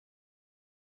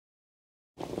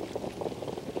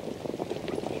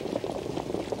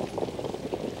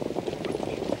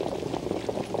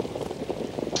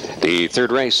The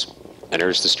third race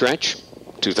enters the stretch.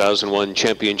 2001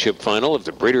 championship final of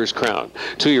the Breeders' Crown.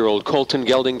 2-year-old Colton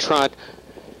gelding Trot.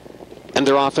 And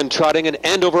they're off and trotting, and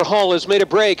Andover Hall has made a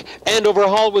break. Andover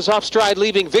Hall was off stride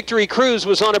leaving. Victory Cruise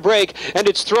was on a break, and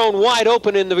it's thrown wide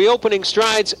open in the opening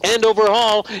strides. Andover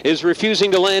Hall is refusing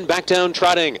to land, back down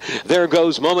trotting. There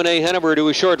goes Momene Hanover to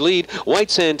a short lead. White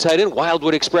Sand Titan,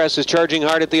 Wildwood Express is charging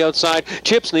hard at the outside.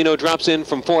 Chips Nino drops in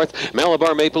from 4th.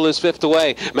 Malabar Maple is 5th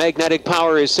away. Magnetic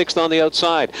Power is 6th on the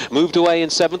outside. Moved away in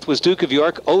 7th was Duke of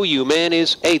York. OU Man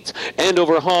is 8th.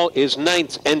 Andover Hall is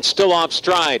 9th and still off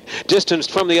stride.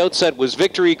 Distanced from the outset was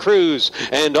Victory Cruise,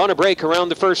 and on a break around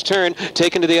the first turn,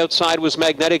 taken to the outside was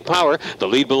Magnetic Power. The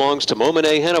lead belongs to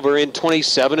Momene Hanover in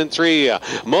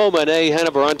 27-3. Momene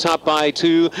Hanover on top by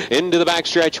 2 into the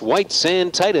backstretch. White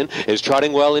Sand Titan is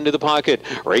trotting well into the pocket.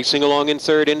 Racing along in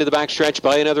 3rd into the backstretch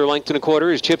by another length and a quarter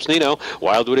is Chips Nino.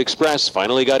 Wildwood Express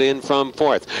finally got in from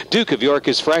 4th. Duke of York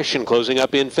is fresh and closing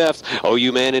up in 5th.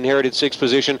 OU Man inherited 6th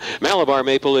position. Malabar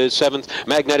Maple is 7th.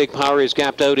 Magnetic Power is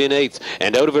gapped out in 8th.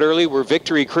 And out of it early were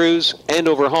Victory Cruise.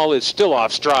 Andover Hall is still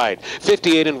off stride.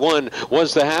 58-1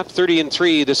 was the half,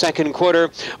 30-3 the second quarter.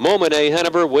 Momene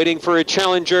Hanover waiting for a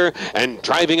challenger, and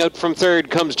driving out from 3rd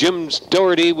comes Jim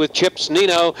Doherty with Chips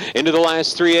Nino into the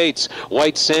last 3/8.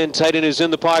 White Sand Titan is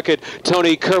in the pocket.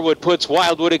 Tony Kerwood puts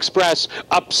Wildwood Express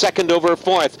up 2nd over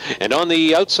 4th, and on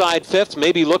the outside 5th,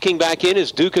 maybe looking back in,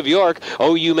 is Duke of York.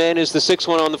 OU Man is the 6th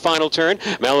one on the final turn.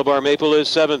 Malabar Maple is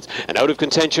 7th, and out of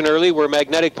contention early were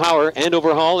Magnetic Power,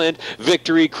 Andover Hall, and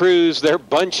Victory Cruise. They're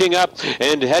bunching up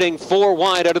and heading 4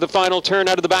 wide out of the final turn.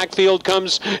 Out of the backfield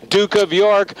comes Duke of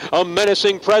York, a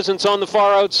menacing presence on the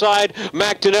far outside.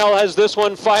 Macdonell has this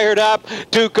one fired up.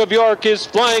 Duke of York is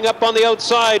flying up on the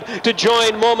outside to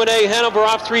join Momene Hanover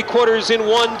off 3/4 in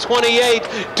 1:28.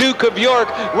 Duke of York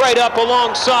right up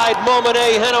alongside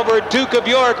Momene Hanover. Duke of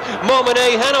York,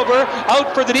 Momene Hanover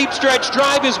out for the deep stretch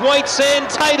drive is White Sand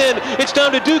Titan. It's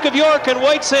down to Duke of York and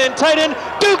White Sand Titan.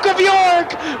 Duke of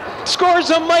York scores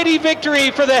a mighty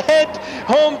victory for the head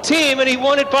home team, and he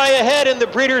won it by a head in the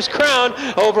Breeders' Crown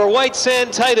over White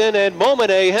Sand Titan and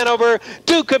Momene Hanover.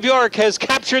 Duke of York has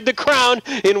captured the crown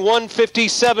in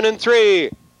 1:57-3.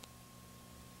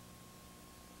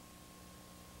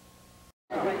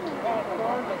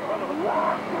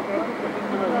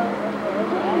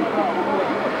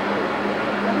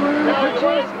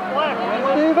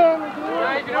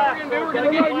 We're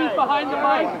going to get used behind the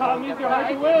mic. Tom, use your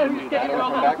height to win. Just get you a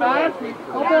little bit back.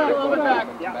 A little bit back.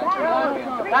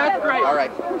 That's great. All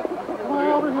right.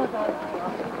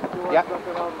 Yeah.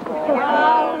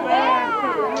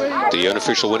 The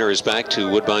unofficial winner is back to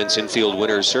Woodbine's infield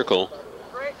winner's circle.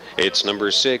 It's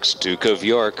number 6, Duke of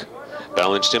York.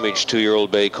 Balanced Image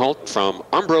 2-year-old bay colt from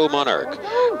Umbro Monarch,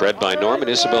 bred by Norman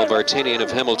Isabel Vartanian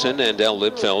of Hamilton and Al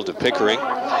Libfeld of Pickering.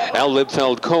 Al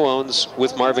Libfeld co-owns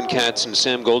with Marvin Katz and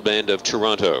Sam Goldband of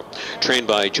Toronto. Trained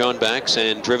by John Bax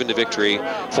and driven to victory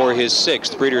for his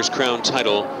 6th Breeders' Crown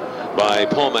title by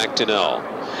Paul Macdonell.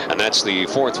 And that's the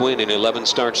 4th win in 11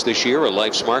 starts this year, a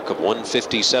life's mark of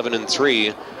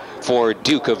 1:57-3 for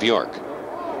Duke of York.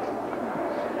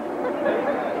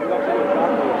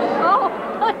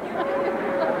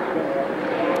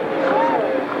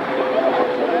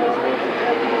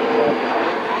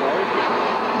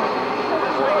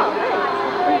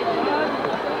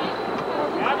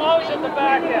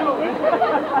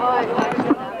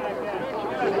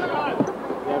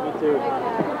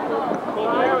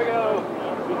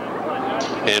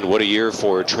 And what a year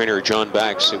for trainer John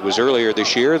Bax. It was earlier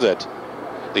this year that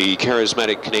the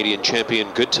charismatic Canadian champion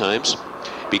Good Times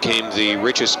became the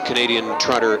richest Canadian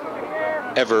trotter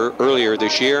ever earlier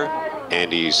this year,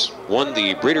 and he's won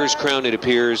the Breeders' Crown, it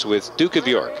appears, with Duke of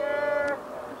York.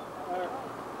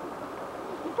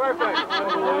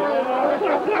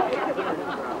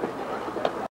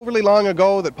 Overly long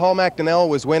ago that Paul Macdonell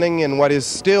was winning in what is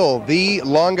still the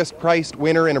longest priced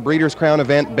winner in a Breeders' Crown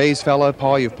event, Bay's Fella.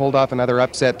 Paul, you've pulled off another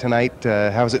upset tonight.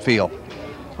 How does it feel?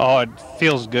 Oh, it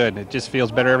feels good. It just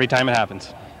feels better every time it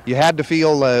happens. You had to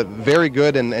feel very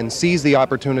good and seize the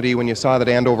opportunity when you saw that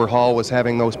Andover Hall was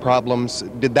having those problems.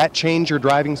 Did that change your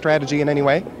driving strategy in any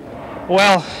way?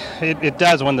 Well, it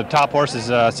does when the top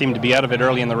horses seem to be out of it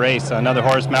early in the race. Another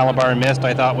horse, Malabar Mist,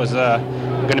 I thought was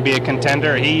going to be a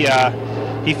contender.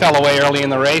 He fell away early in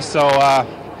the race, so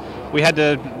we had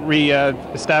to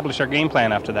re-establish our game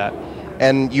plan after that.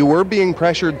 And you were being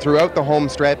pressured throughout the home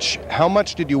stretch. How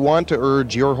much did you want to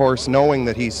urge your horse, knowing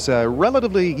that he's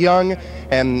relatively young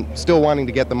and still wanting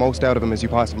to get the most out of him as you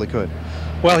possibly could?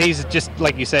 Well, he's just,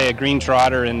 like you say, a green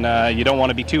trotter, and you don't want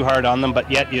to be too hard on them,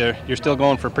 but yet you're still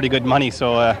going for pretty good money,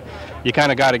 so you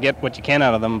kind of got to get what you can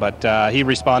out of them. But he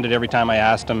responded every time I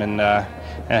asked him,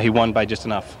 and he won by just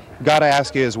enough. Got to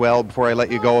ask you as well, before I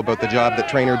let you go, about the job that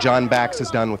trainer John Bax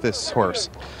has done with this horse.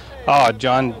 Oh,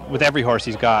 John, with every horse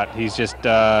he's got, he's just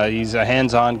he's a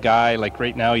hands-on guy. Like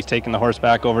right now, he's taking the horse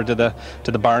back over to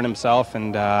the barn himself,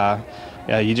 and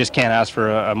yeah, you just can't ask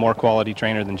for a more quality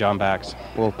trainer than John Bax.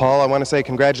 Well, Paul, I want to say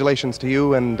congratulations to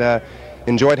you, and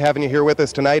enjoyed having you here with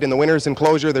us tonight. In the winner's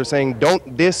enclosure, they're saying,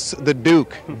 "Don't diss the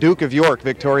Duke." Duke of York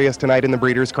victorious tonight in the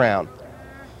Breeders' Crown.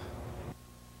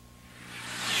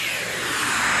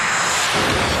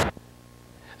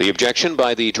 The objection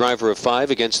by the driver of 5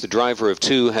 against the driver of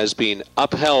 2 has been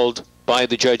upheld by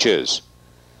the judges.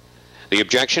 The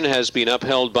objection has been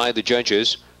upheld by the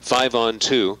judges, 5 on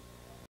 2.